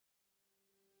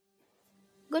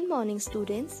Good morning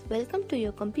students, welcome to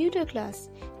your computer class.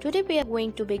 Today we are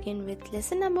going to begin with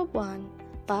lesson number 1,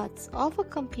 parts of a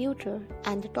computer,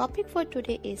 and the topic for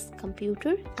today is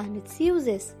computer and its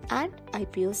uses and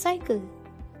IPO cycle.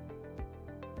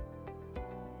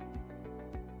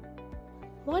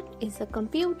 What is a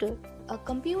computer? A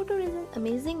computer is an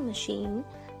amazing machine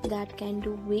that can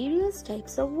do various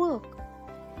types of work.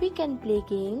 We can play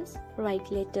games, write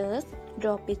letters,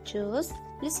 draw pictures,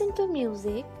 listen to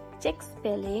music, check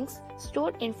spellings,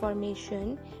 store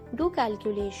information, do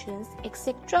calculations,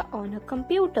 etc. on a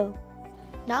computer.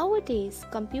 Nowadays,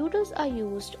 computers are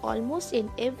used almost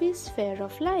in every sphere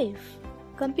of life.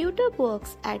 Computer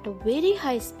works at a very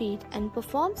high speed and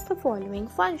performs the following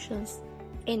functions: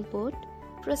 input,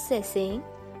 processing,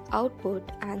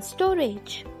 output, and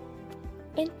storage.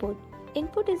 Input.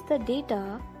 Input is the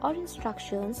data or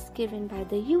instructions given by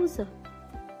the user.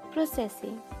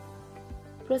 Processing.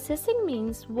 Processing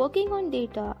means working on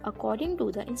data according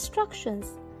to the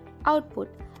instructions. Output.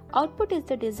 Output is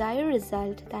the desired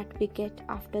result that we get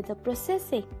after the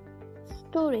processing.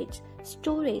 Storage.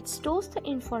 Storage stores the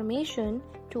information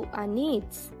to our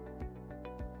needs.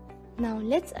 Now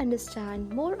let's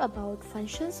understand more about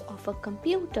functions of a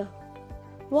computer.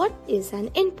 What is an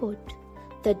input?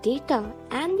 The data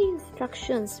and the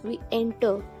instructions we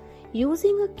enter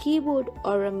using a keyboard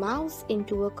or a mouse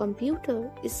into a computer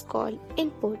is called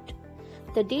input.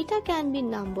 The data can be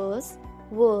numbers,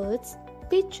 words,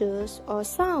 pictures, or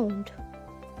sound.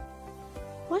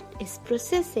 What is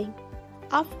processing?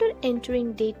 After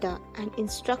entering data and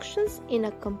instructions in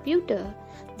a computer,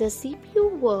 the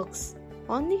CPU works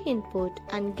on the input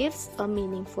and gives a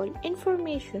meaningful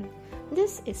information.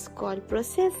 This is called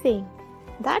processing.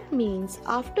 That means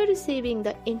after receiving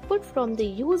the input from the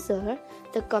user,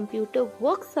 the computer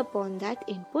works upon that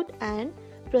input and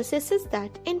processes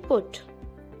that input.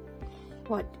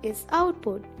 What is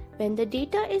output? When the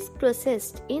data is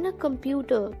processed in a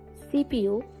computer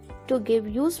CPU to give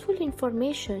useful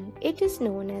information, it is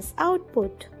known as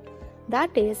output.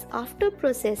 That is, after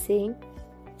processing,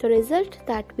 the result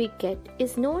that we get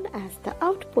is known as the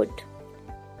output.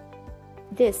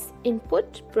 This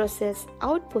input process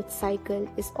output cycle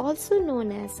is also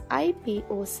known as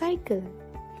IPO cycle.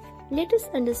 Let us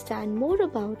understand more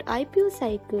about IPO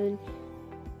cycle.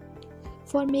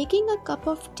 For making a cup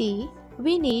of tea,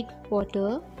 we need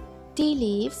water, tea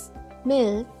leaves,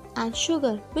 milk, and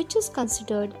sugar, which is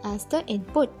considered as the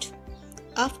input.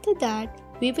 After that,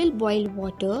 we will boil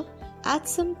water, add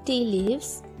some tea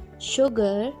leaves,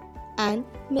 sugar, and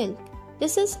milk.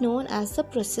 This is known as the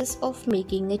process of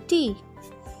making a tea.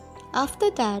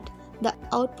 After that, the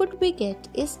output we get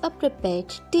is a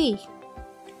prepared tea.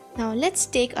 Now let's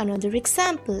take another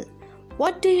example.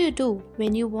 What do you do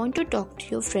when you want to talk to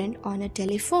your friend on a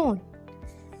telephone?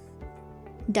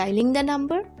 Dialing the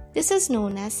number. This is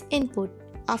known as input.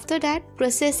 After that,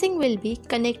 processing will be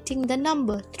connecting the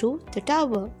number through the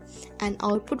tower, and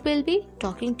output will be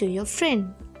talking to your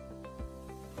friend.